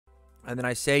And then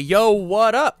I say, yo,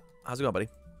 what up? How's it going, buddy?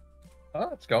 Oh,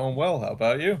 it's going well. How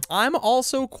about you? I'm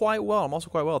also quite well.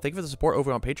 Thank you for the support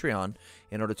over on Patreon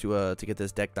in order to get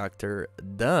this deck doctor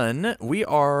done. We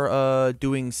are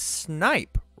doing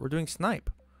Snipe. We're doing Snipe.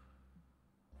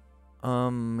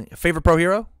 Favorite pro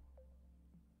hero?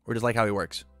 Or just like how he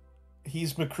works?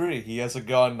 He's McCree. He has a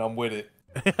gun. I'm with it.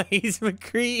 He's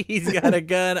McCree. He's got a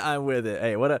gun. I'm with it.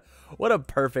 Hey, what a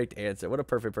perfect answer. What a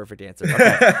perfect answer.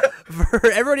 Okay. For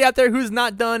everybody out there who's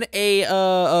not done a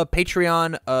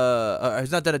Patreon,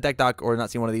 who's not done a deck doc or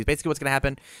not seen one of these, basically what's gonna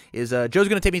happen is Joe's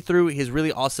gonna take me through his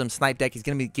really awesome Snipe deck. He's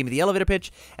gonna give me the elevator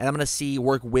pitch, and I'm gonna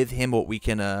work with him what we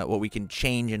can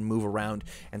change and move around,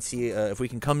 and see if we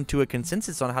can come to a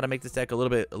consensus on how to make this deck a little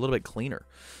bit cleaner.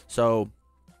 So.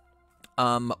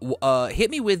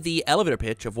 Hit me with the elevator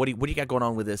pitch of what do you got going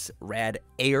on with this rad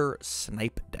air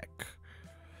Snipe deck.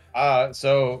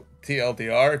 So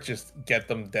TLDR, just get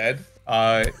them dead.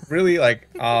 Really like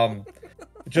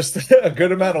just a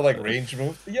good amount of like range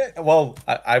moves. Yeah, well,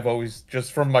 I've always,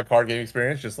 just from my card game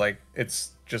experience, just like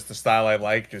it's just the style I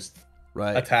like, just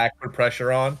attack, put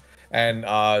pressure on, and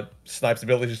Snipe's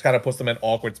ability just kind of puts them in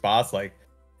awkward spots, like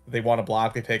they want to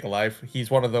block, they take a life. He's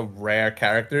one of the rare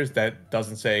characters that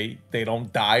doesn't say they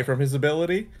don't die from his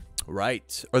ability.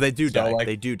 Right. Or they do die. Like,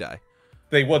 they do die.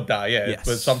 They would die, yeah. Yes.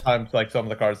 But sometimes like some of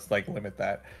the cards like limit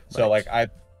that. So like I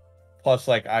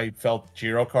felt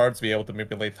Giro cards to be able to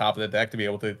manipulate top of the deck to be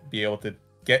able to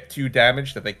get 2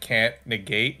 damage that they can't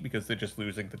negate because they're just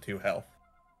losing the 2 health.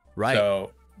 Right.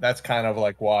 So that's kind of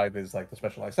like why there's like the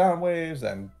specialized sound waves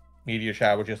and Meteor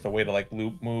Shower, just a way to like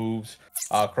loop moves,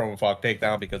 Chrome Fog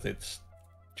Takedown because it's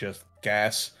just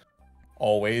gas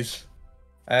always,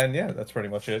 and yeah, that's pretty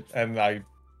much it. And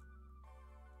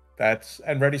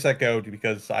Ready Set Go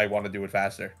because I want to do it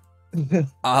faster.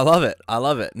 I love it.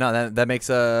 No,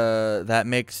 that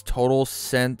makes total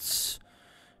sense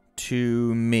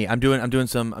to me. I'm doing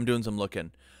some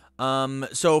looking.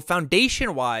 So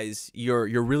foundation wise,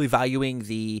 you're really valuing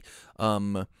the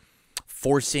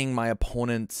forcing my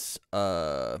opponent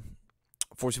to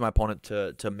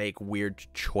make weird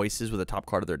choices with the top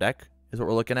card of their deck is what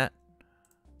we're looking at.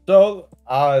 So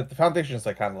the foundation is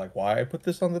like kind of like why I put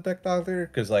this on the deck doctor,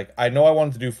 because like I know I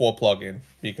wanted to do 4 plugin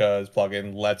because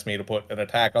plugin lets me to put an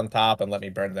attack on top and let me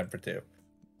burn them for 2.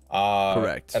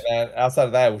 Correct. And then outside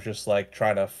of that, it was just like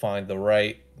trying to find the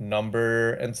right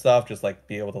number and stuff, just like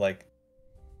be able to like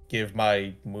give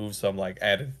my moves some like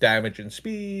added damage and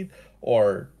speed,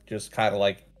 or just kind of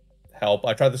like help.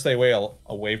 I tried to stay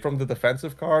away from the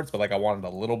defensive cards, but like I wanted a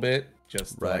little bit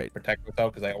just to like protect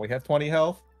myself because I only have 20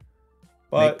 health.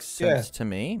 But makes sense to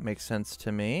me. Makes sense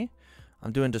to me.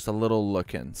 I'm doing just a little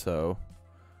looking, so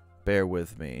bear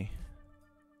with me.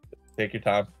 Take your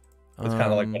time. It's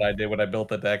kind of like what I did when I built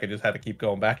the deck. I just had to keep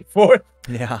going back and forth.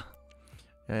 Yeah.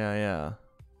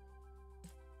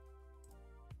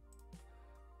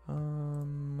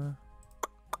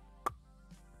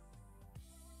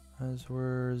 As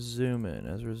we're zooming.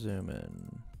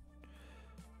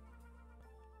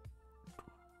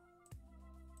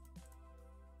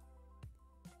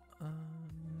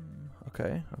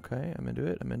 Okay. I'm into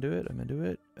it. And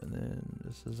then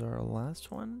this is our last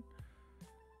one.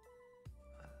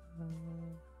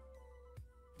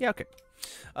 Yeah, okay.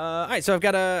 All right, so I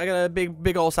got a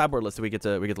big old sideboard list that we get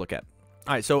to look at.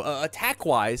 All right, so attack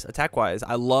wise,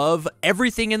 I love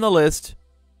everything in the list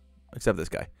except this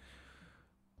guy.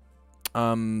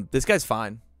 This guy's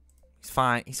fine.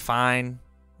 He's fine,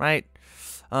 right?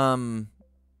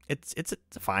 It's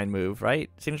a fine move, right?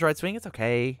 Signature right swing, it's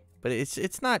okay, but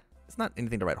it's not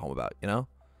anything to write home about, you know?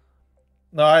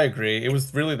 No, I agree. It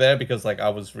was really there because like I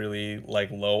was really like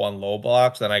low on low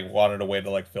blocks, and I wanted a way to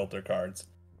like filter cards.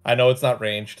 I know it's not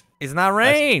ranged. It's not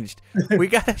ranged. We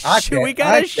gotta shoot. We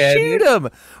gotta shoot him.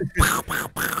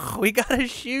 We gotta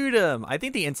shoot him. I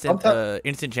think the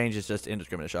instant change is just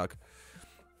indiscriminate shock.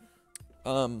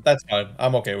 That's fine.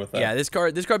 I'm okay with that. Yeah, this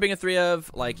card being a 3 of,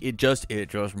 like it just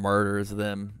murders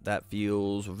them. That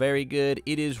feels very good.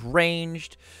 It is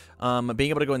ranged. Being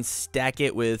able to go and stack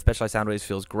it with specialized sound waves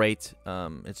feels great.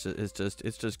 It's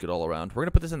just good all around. We're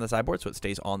gonna put this in the sideboard so it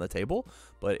stays on the table,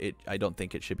 but I don't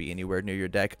think it should be anywhere near your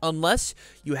deck unless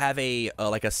you have a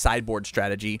like a sideboard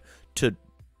strategy to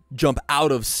jump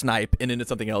out of Snipe and into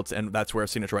something else, and that's where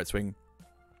signature right swing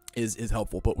is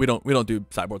helpful. But we don't do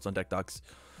sideboards on deck docs.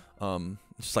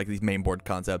 Just like these main board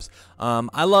concepts.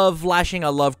 I love Lashing. I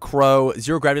love Crow.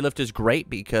 Zero Gravity Lift is great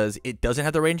because it doesn't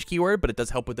have the range keyword, but it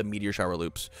does help with the Meteor Shower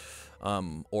loops,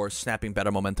 or snapping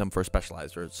better momentum for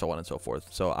Specialized, or so on and so forth.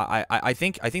 So I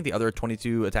think the other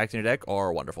 22 attacks in your deck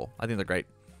are wonderful. I think they're great.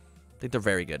 I think they're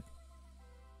very good.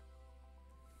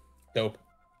 Dope.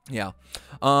 Yeah.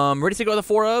 Ready to go with the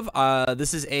 4 of.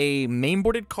 This is a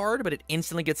mainboarded card, but it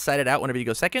instantly gets sided out whenever you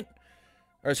go second.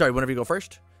 Or sorry, whenever you go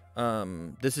first.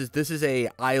 This is a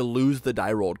I lose the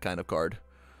die rolled kind of card.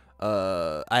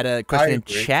 I had a question in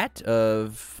chat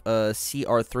of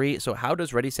CR3. So how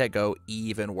does Ready Set Go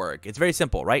even work? It's very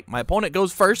simple, right? My opponent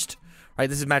goes first. Right,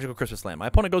 this is Magical Christmas Land. My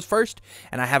opponent goes first,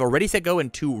 and I have a Ready Set Go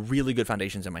and 2 really good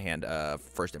foundations in my hand.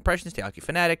 First Impressions, Teaki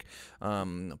Fanatic,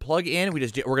 plug in.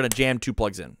 We're gonna jam 2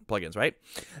 plugins, right?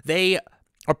 They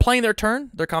are playing their turn,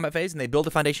 their combat phase, and they build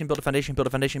a foundation, build a foundation, build a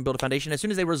foundation, build a foundation. As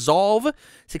soon as they resolve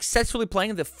successfully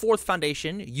playing the 4th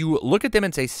foundation, you look at them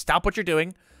and say, "Stop what you're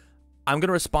doing. I'm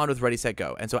gonna respond with Ready Set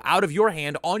Go." And so, out of your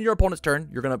hand on your opponent's turn,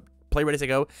 you're gonna play Ready Set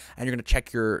Go, and you're gonna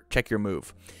check your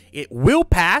move. It will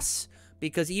pass.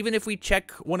 Because even if we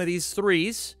check one of these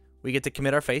 3s, we get to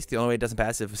commit our face. The only way it doesn't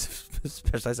pass is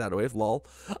Specialized Sound Wave, lol.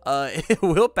 It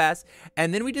will pass.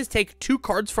 And then we just take 2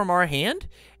 cards from our hand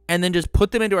and then just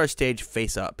put them into our stage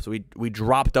face up. So we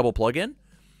drop double plug-in.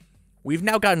 We've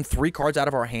now gotten 3 cards out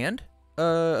of our hand,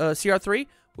 CR3,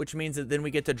 which means that then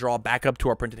we get to draw back up to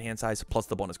our printed hand size plus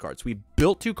the bonus cards. We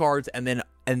built 2 cards and then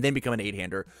become an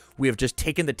 8-hander. We have just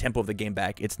taken the tempo of the game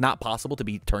back. It's not possible to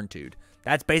be turn 2'd.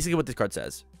 That's basically what this card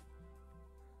says.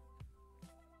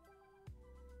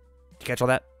 Did you catch all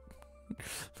that?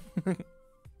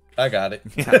 I got it.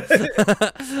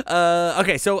 Yeah.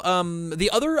 Okay, so the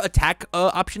other attack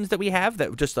options that we have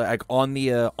that just like on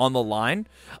the line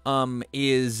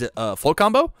is float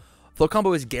combo. Float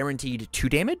combo is guaranteed 2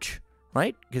 damage,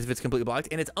 right? Because if it's completely blocked,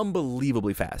 and it's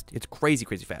unbelievably fast. It's crazy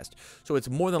fast. So it's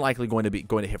more than likely going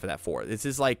to hit for that 4. This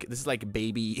is like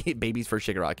babies for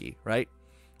Shigaraki, right?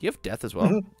 You have death as well.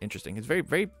 Mm-hmm. Interesting. It's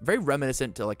very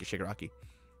reminiscent to like a Shigaraki.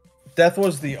 Death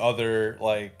was the other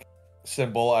like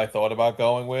symbol I thought about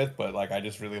going with, but like I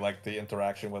just really like the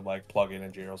interaction with like plug-in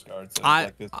and Jiro's cards. So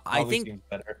I think seems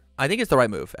better. I think it's the right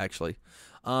move actually.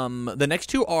 The next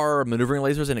 2 are Maneuvering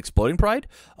Lasers and Exploding Pride.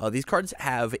 These cards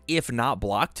have, if not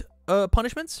blocked,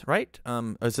 punishments, right?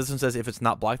 This one says if it's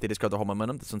not blocked, they discard their whole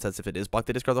momentum. This one says if it is blocked,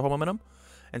 they discard their whole momentum.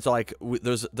 And so like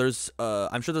there's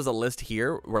I'm sure there's a list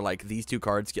here where like these 2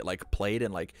 cards get like played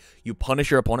and like you punish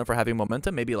your opponent for having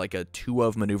momentum, maybe like a 2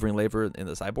 of Maneuvering Laser in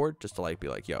the sideboard just to like be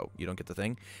like, yo, you don't get the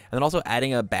thing. And then also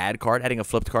adding a bad card, adding a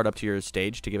flipped card up to your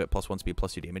stage to give it +1 speed,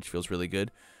 +2 damage feels really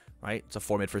good, right? It's a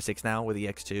 4 mid for 6 now with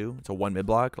EX2. It's a 1 mid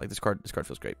block. Like this card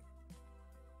feels great.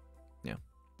 Yeah.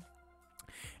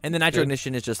 And the Nitro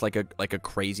Ignition is just like a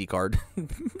crazy card.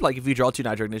 Like if you draw 2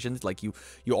 Nitro Ignitions, like you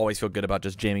always feel good about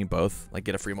just jamming both. Like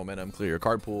get a free momentum, clear your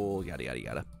card pool, yada yada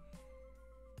yada.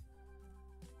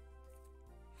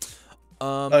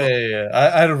 Yeah.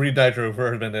 I had to read Nitro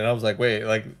for a minute, and I was like, wait,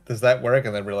 like does that work?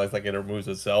 And then realized like it removes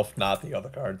itself, not the other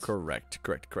cards. Correct.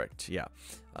 Yeah.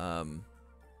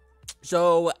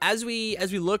 So as we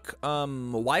look,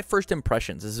 why First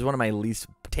Impressions? This is one of my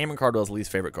Tamron Cardwell's least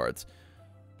favorite cards.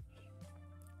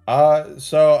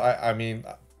 So I mean,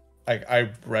 I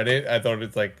read it. I thought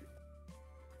it's like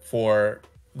for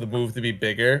the move to be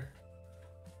bigger,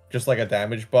 just like a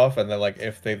damage buff, and then like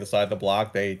if they decide to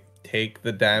block, they take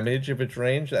the damage if it's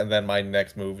ranged, and then my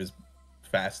next move is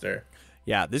faster.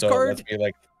 Yeah, this card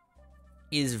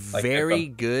is very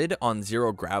good on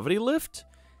 0 gravity lift,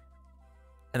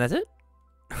 and that's it.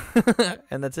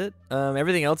 And that's it.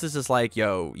 Everything else is just like,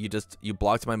 yo, you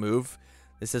blocked my move.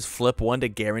 This says flip 1 to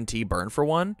guarantee burn for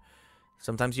 1.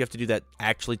 Sometimes you have to do that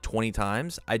actually 20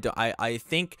 times. I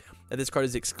think that this card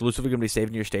is exclusively going to be saved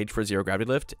in your stage for 0 gravity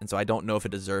lift, and so I don't know if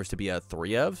it deserves to be a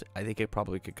 3 of. I think it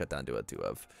probably could cut down to a 2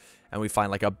 of, and we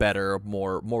find like a better,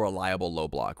 more reliable low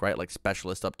block, right? Like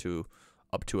specialist up to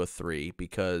a 3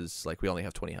 because like we only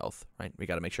have 20 health, right? We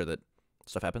got to make sure that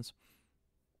stuff happens.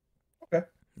 Okay.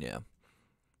 Yeah.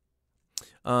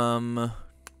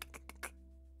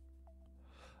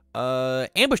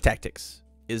 Ambush Tactics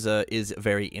is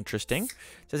very interesting. It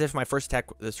says if my first attack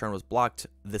this turn was blocked,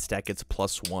 this deck gets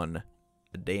 +1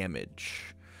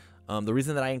 damage. The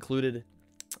reason that I included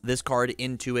this card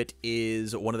into it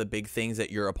is one of the big things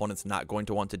that your opponent's not going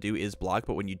to want to do is block,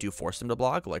 but when you do force them to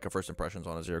block, like a First Impressions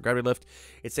on a 0 gravity lift,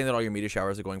 it's saying that all your meteor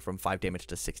showers are going from 5 damage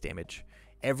to 6 damage.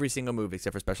 Every single move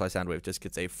except for Specialized Sound Wave just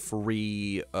gets a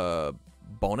free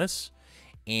bonus.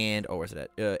 And where's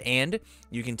it at? And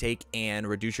you can take and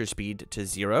reduce your speed to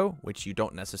 0, which you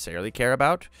don't necessarily care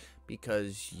about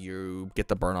because you get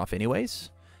the burn off anyways.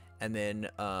 And then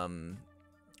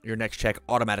your next check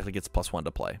automatically gets +1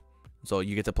 to play. So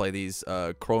you get to play these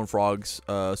Crone Frogs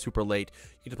super late.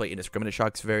 You get to play Indiscriminate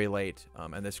Shocks very late.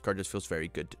 And this card just feels very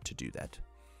good to do that.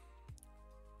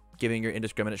 Giving your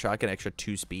Indiscriminate Shock an extra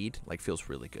 2 speed feels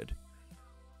really good.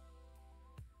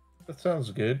 That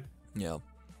sounds good. Yeah.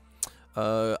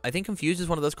 I think Confused is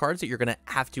one of those cards that you're going to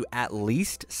have to at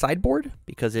least sideboard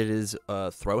because it is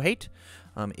Throw Hate.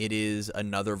 It is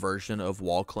another version of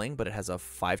Wall Cling, but it has a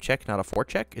 5-check, not a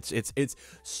 4-check.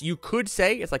 It's you could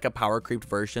say it's like a power creeped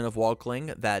version of Wall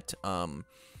Cling that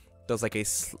does like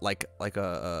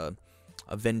a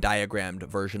Venn diagrammed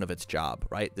version of its job,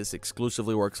 right? This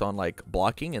exclusively works on like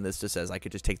blocking, and this just says I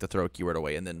could just take the throw keyword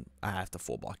away, and then I have to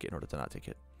full block it in order to not take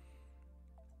it.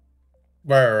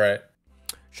 Right.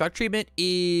 Shock Treatment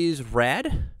is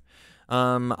rad.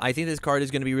 I think this card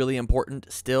is going to be really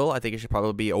important still. I think it should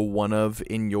probably be a one of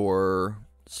in your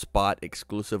spot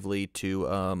exclusively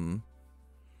to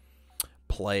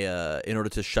play in order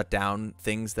to shut down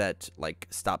things that like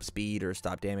stop speed or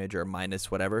stop damage or minus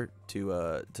whatever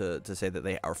to say that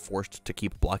they are forced to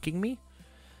keep blocking me.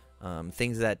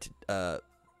 Things that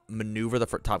maneuver the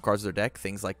top cards of their deck,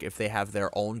 things like if they have their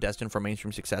own destined for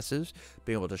mainstream successes,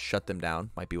 being able to shut them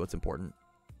down might be what's important.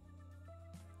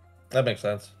 That makes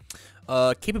sense.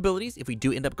 Capabilities, if we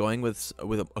do end up going with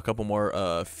a couple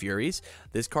more Furies,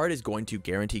 this card is going to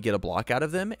guarantee get a block out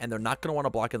of them, and they're not going to want to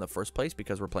block in the first place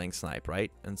because we're playing Snipe,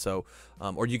 right? And so,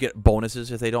 or you get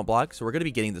bonuses if they don't block, so we're going to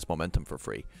be getting this momentum for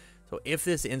free. So if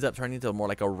this ends up turning into more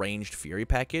like a ranged Fury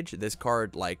package, this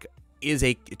card like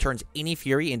it turns any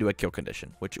Fury into a kill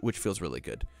condition, which feels really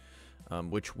good.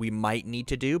 Which we might need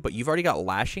to do, but you've already got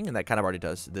Lashing, and that kind of already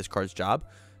does this card's job.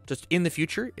 Just in the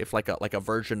future, if like a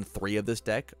version 3 of this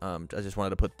deck, I just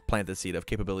wanted to plant the seed of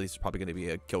capabilities is probably going to be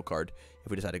a kill card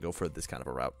if we decide to go for this kind of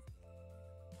a route.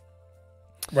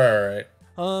 Right.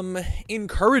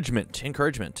 Encouragement.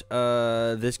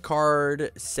 This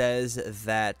card says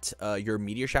that your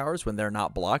meteor showers, when they're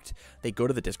not blocked, they go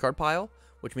to the discard pile,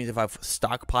 which means if I've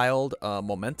stockpiled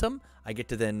momentum, I get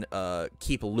to then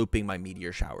keep looping my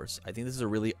meteor showers. I think this is a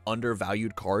really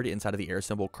undervalued card inside of the air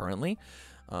symbol currently.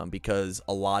 Because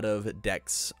a lot of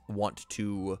decks want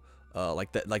to,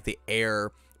 like the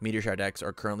air meteor shower decks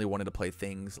are currently wanting to play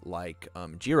things like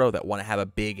Jiro that want to have a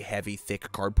big, heavy, thick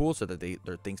card pool so that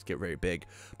their things get very big.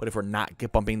 But if we're not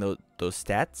bumping those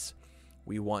stats,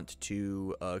 we want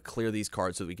to clear these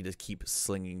cards so that we can just keep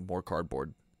slinging more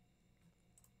cardboard.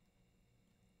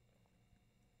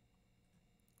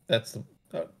 That's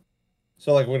the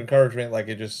so like with encouragement, like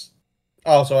it just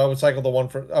so I would cycle the one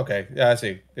for I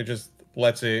see it just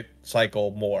lets it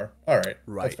cycle more. All right,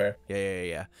 that's fair.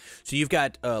 Yeah. So you've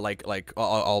got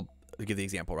I'll give the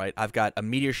example, right? I've got a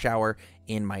meteor shower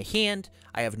in my hand.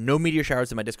 I have no meteor showers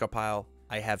in my discard pile.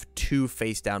 I have 2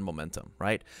 face down momentum,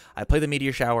 right? I play the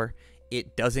meteor shower.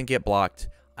 It doesn't get blocked.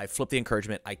 I flip the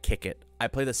encouragement. I kick it. I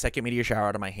play the second meteor shower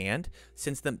out of my hand.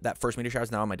 Since that first meteor shower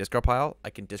is now in my discard pile, I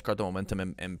can discard the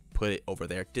momentum and put it over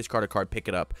there. Discard a card, pick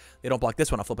it up. They don't block this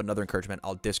one. I'll flip another encouragement.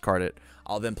 I'll discard it.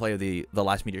 I'll then play the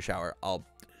last meteor shower. I'll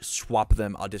swap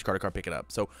them. I'll discard a card, pick it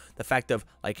up. So the fact of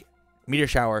like meteor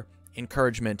shower,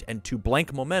 encouragement, and 2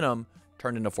 blank momentum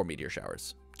turned into 4 meteor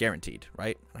showers, guaranteed,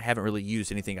 right? I haven't really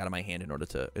used anything out of my hand in order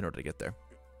to get there.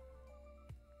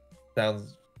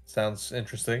 Sounds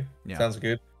interesting. Yeah. Sounds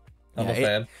good. I'm a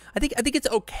fan. I think it's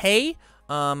okay.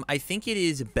 I think it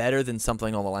is better than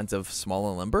something on the lines of Small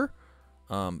and Limber,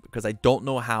 because I don't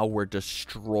know how we're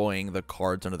destroying the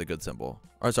cards under the good symbol.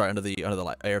 Or sorry, under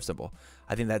the air symbol.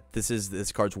 I think that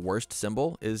this card's worst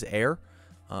symbol is air,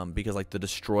 because like the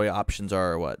destroy options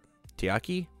are what?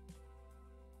 Tiaki?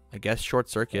 I guess Short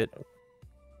Circuit.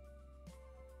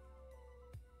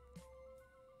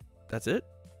 That's it.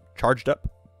 Charged up.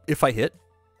 If I hit.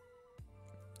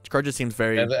 This card just seems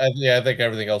very... Yeah, I think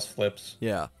everything else flips.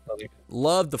 Yeah.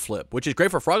 Love the flip, which is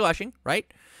great for Frog Lashing,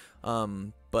 right?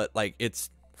 But like it's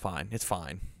fine. It's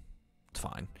fine.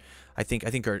 I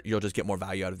think you'll just get more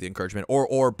value out of the encouragement,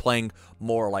 or playing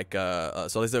more like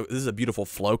so this is a beautiful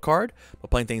flow card,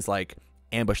 but playing things like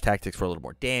Ambush Tactics for a little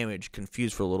more damage,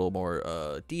 Confuse for a little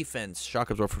more defense, Shock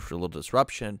Absorber for a little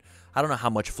disruption. I don't know how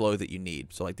much flow that you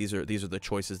need. So like these are the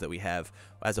choices that we have,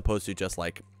 as opposed to just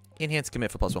like Enhanced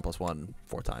Commit for +1/+1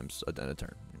 4 times in a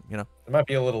turn. You know, it might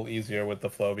be a little easier with the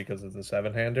flow because it's a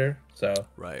 7-hander. So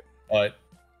right, but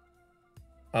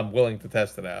I'm willing to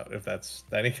test it out if that's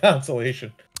any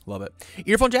consolation. Love it.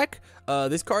 Earphone Jack.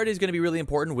 This card is going to be really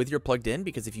important with your plugged in,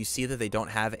 because if you see that they don't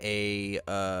have a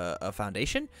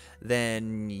foundation,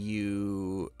 then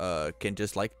you can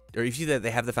just or if you see that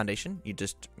they have the foundation, you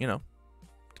just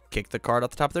kick the card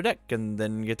off the top of their deck, and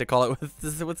then you get to call it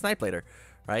with Snipe later,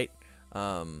 right?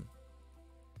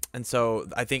 And so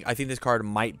I think this card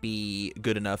might be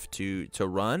good enough to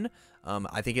run.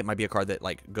 I think it might be a card that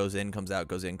like goes in, comes out,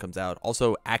 goes in, comes out.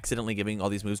 Also, accidentally giving all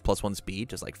these moves +1 speed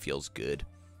just like feels good.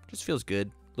 Just feels good.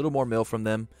 A little more mill from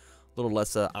them. A little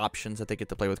less options that they get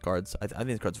to play with cards. I think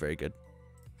this card's very good.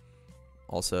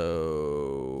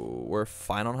 Also, we're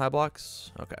fine on high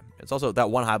blocks. Okay. It's also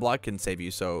that one high block can save you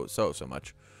so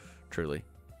much. Truly.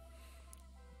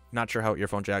 Not sure how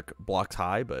Earphone Jack blocks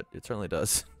high, but it certainly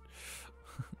does.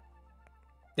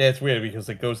 Yeah, it's weird because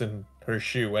it goes in her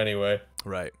shoe anyway.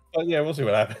 Right. But yeah, we'll see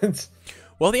what happens.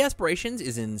 Well, the Aspirations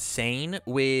is insane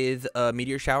with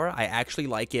Meteor Shower. I actually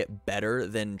like it better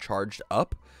than Charged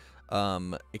Up,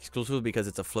 exclusively because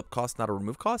it's a flip cost, not a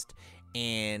remove cost.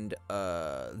 And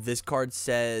this card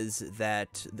says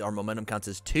that our momentum counts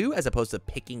as 2 as opposed to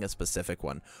picking a specific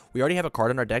one. We already have a card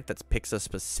in our deck that picks a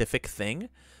specific thing.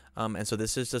 And so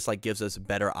this is just like gives us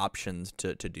better options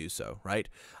to do so, right?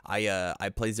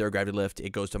 I play Zero Gravity Lift, it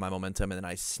goes to my momentum, and then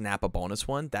I snap a bonus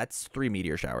one. That's 3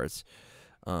 Meteor Showers.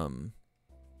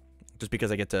 Just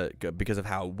because I get to, because of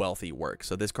how wealthy works.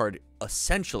 So this card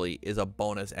essentially is a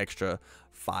bonus extra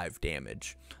 5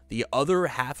 damage. The other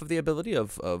half of the ability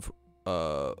of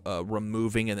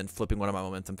removing and then flipping one of my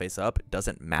momentum face up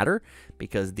doesn't matter,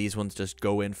 because these ones just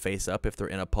go in face up if they're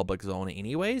in a public zone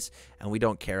anyways, and we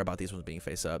don't care about these ones being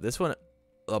face up. This one,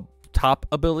 top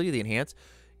ability, the enhance,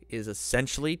 is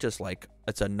essentially just like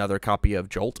it's another copy of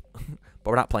Jolt, but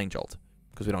we're not playing Jolt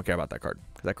because we don't care about that card,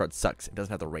 because that card sucks. It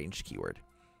doesn't have the ranged keyword.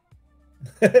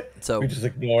 So we just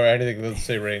ignore anything that doesn't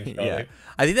say range. Yeah,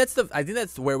 I think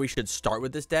that's where we should start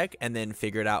with this deck and then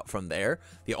figure it out from there.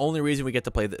 The only reason we get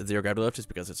to play the Zero Gravity Lift is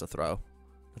because it's a throw.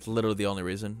 That's literally the only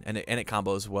reason, and it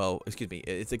combos well. Excuse me,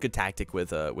 it's a good tactic with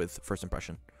First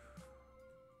Impression.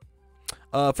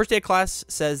 First day of class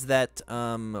says that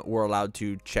we're allowed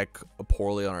to check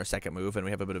poorly on our second move, and we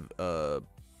have a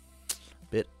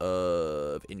bit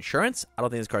of insurance. I don't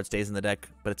think this card stays in the deck,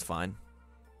 but it's fine.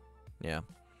 Yeah.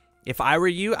 If I were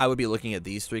you, I would be looking at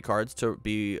these 3 cards to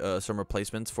be some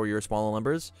replacements for your smaller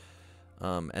numbers,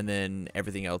 and then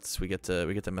everything else we get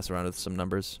to mess around with some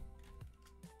numbers.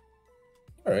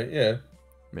 All right, yeah.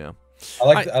 Yeah. I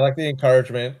like the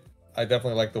encouragement. I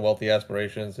definitely like the wealthy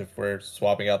aspirations if we're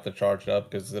swapping out the charged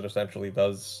up, because it essentially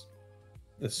does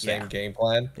the same game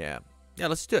plan. Yeah. Yeah.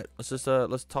 Let's do it. Let's just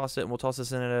let's toss it, and we'll toss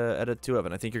this in at a 2 of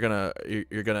it. I think you're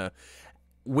gonna.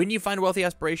 When you find Wealthy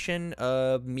Aspiration,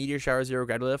 Meteor Shower, Zero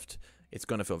Gravity Lift, it's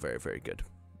going to feel very, very good.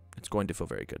 It's going to feel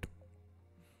very good.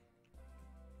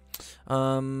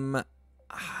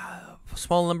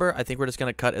 Small number, I think we're just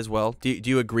going to cut as well. Do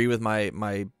you agree with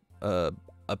my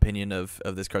opinion of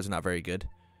this card's not very good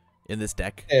in this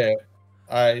deck? Yeah,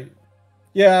 I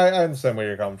understand where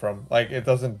you're coming from. Like, it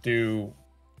doesn't do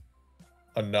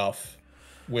enough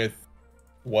with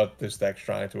what this deck's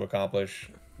trying to accomplish,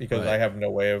 because I have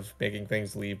no way of making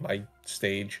things leave my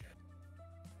stage.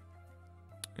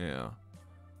 Yeah.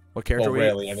 What character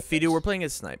Fidu, we're playing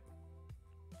as Snipe.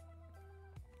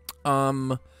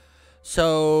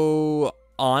 So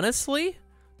honestly,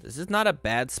 this is not a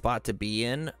bad spot to be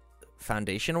in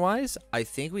foundation wise. I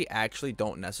think we actually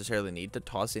don't necessarily need to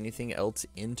toss anything else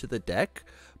into the deck,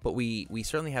 but we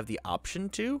certainly have the option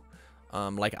to.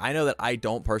 Like, I know that I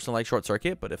don't personally like Short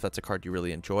Circuit, but if that's a card you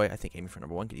really enjoy, I think aiming for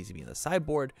number 1 could easily be in the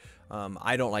sideboard.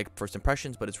 I don't like First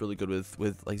Impressions, but it's really good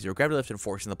with like Zero Gravity Lift and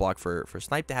forcing the block for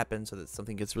Snipe to happen, so that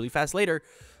something gets really fast later.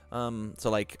 So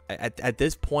like at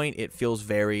this point, it feels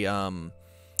very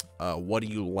what do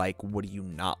you like, what do you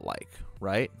not like,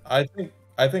 right? I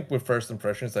think with First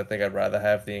Impressions, I think I'd rather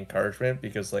have the encouragement,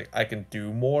 because like I can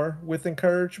do more with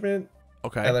encouragement.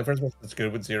 Okay. And then First Impressions is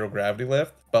good with Zero Gravity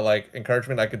Lift, but like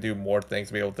encouragement, I could do more things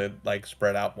to be able to like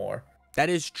spread out more. That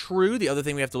is true. The other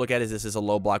thing we have to look at is this is a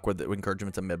low block where the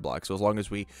encouragement's a mid block. So as long as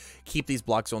we keep these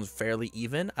block zones fairly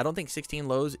even, I don't think 16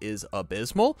 lows is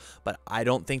abysmal, but I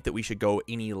don't think that we should go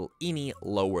any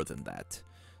lower than that.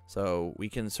 So we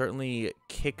can certainly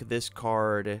kick this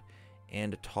card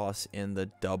and toss in the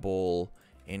double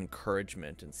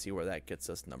encouragement and see where that gets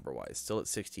us number wise. Still at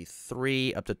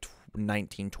 63 up to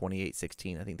 19, 28,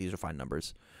 16. I think these are fine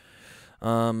numbers.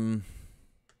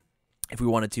 If we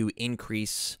wanted to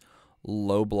increase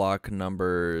low block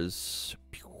numbers,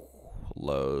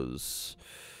 lows,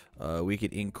 we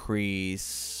could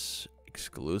increase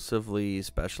exclusively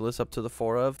specialists up to the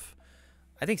 4 of.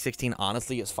 I think 16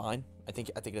 honestly is fine. I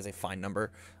think it is a fine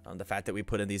number. The fact that we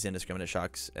put in these indiscriminate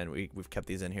shocks and we've kept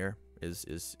these in here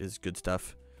is good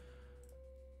stuff.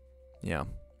 Yeah.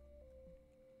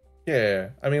 Yeah,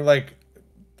 I mean, like,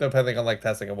 depending on like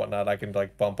testing and whatnot, I can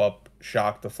like bump up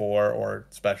shock to 4 or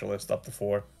specialist up to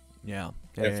 4. Yeah.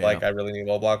 If I really need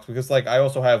low blocks, because like I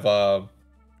also have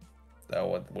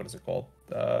what is it called?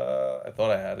 I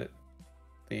thought I had it.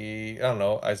 I don't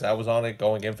know. I was on it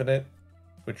going infinite.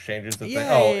 which changes the thing.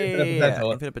 Yeah, Oh, yeah, infinite yeah, yeah.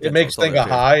 potential. Infinite It potential makes is totally thing a up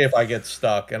here. high if I get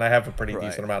stuck, and I have a pretty Right.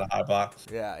 decent amount of high blocks.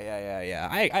 Yeah.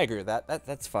 I agree with that.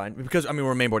 That's fine because I mean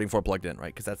we're mainboarding 4 plugged in,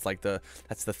 right? Because that's like the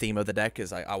theme of the deck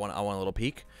is I want a little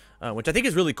peek, which I think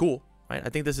is really cool, right? I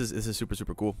think this is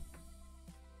super cool.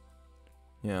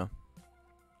 Yeah.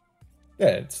 Yeah,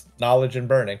 it's knowledge and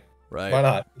burning. Right. Why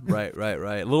not?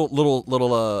 Right.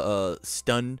 Little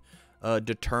stun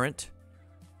deterrent.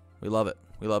 We love it.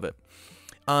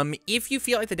 If you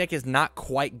feel like the deck is not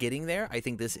quite getting there, I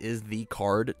think this is the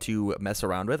card to mess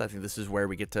around with. I think this is where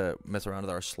we get to mess around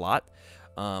with our slot.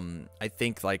 I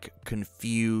think like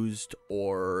Confused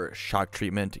or Shock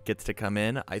Treatment gets to come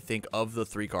in. I think of the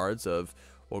 3 cards of,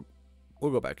 we'll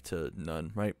go back to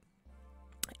none, right?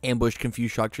 Ambush,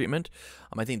 Confused, Shock Treatment.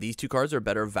 I think these 2 cards are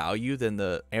better value than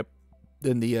the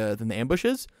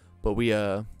ambushes, but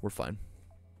we're fine.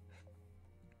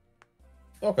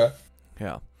 Okay.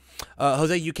 Yeah.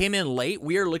 Jose, you came in late.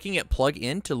 We are looking at plug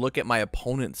in to look at my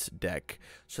opponent's deck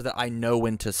so that I know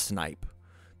when to snipe.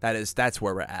 That's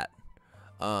where we're at.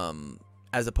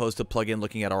 As opposed to plug in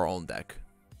looking at our own deck.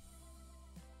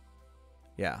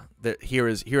 Yeah. Here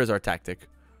is our tactic.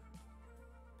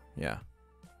 Yeah.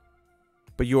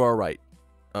 But you are right.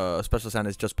 Special sound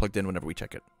is just plugged in whenever we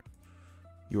check it.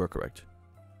 You are correct.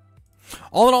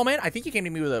 All in all, man, I think you came to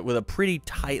me with a pretty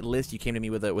tight list. You came to me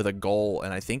with a goal,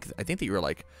 and I think that you were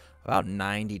like about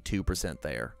 92%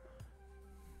 there.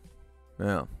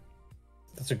 Yeah,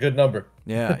 That's a good number.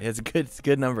 yeah, it's a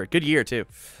good number. Good year too.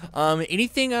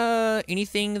 Anything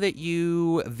that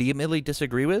you vehemently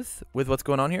disagree with what's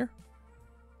going on here?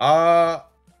 I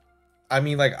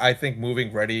mean, like, I think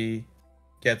moving ready,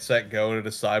 get set, go to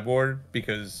the sideboard,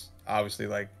 because obviously,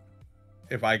 like,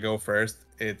 if I go first,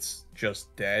 it's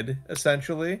just dead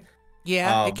essentially.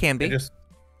 Yeah, it can be.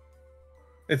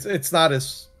 It's not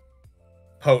as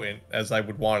potent as I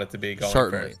would want it to be going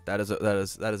Certainly, first. that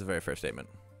is a very fair statement.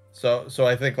 So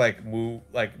I think like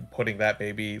putting that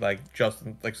maybe like just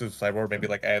like so sideboard, maybe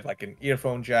like add like an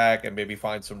earphone jack and maybe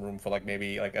find some room for like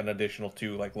maybe like an additional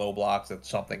 2 like low blocks and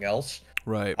something else.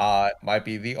 Right. Might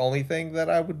be the only thing that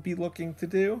I would be looking to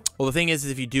do. Well, the thing is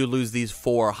if you do lose these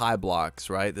 4 high blocks,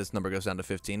 right, this number goes down to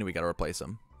 15 and we got to replace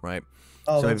them, right?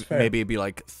 Oh, so that's fair. maybe it'd be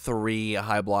like 3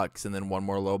 high blocks and then 1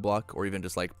 more low block, or even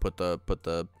just like put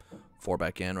the 4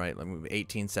 back in, right? Like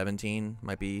 18, 17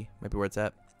 might be where it's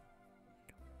at.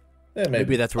 Yeah,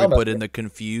 Maybe that's where we put in the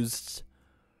Confused,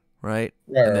 right?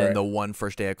 And then the 1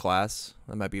 first day of class.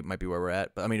 That might be where we're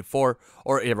at. But I mean, 4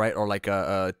 or like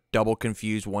a double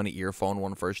Confused, 1 earphone,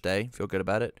 1 first day. Feel good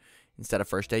about it. Instead of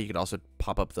first day, you could also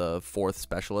pop up the 4th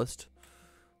specialist.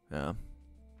 Yeah.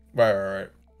 Right.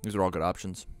 These are all good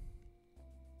options.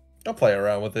 I'll play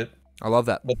around with it. I love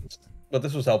that. But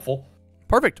this was helpful.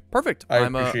 Perfect. I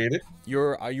appreciate it.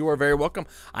 You are very welcome.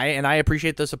 I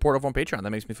appreciate the support of on Patreon. That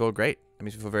makes me feel great. That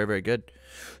makes me feel very, very good.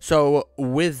 So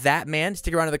with that, man,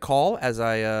 stick around to the call as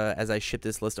I ship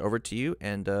this list over to you.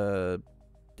 And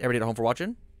everybody at home for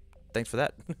watching. Thanks for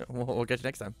that. We'll catch you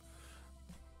next time.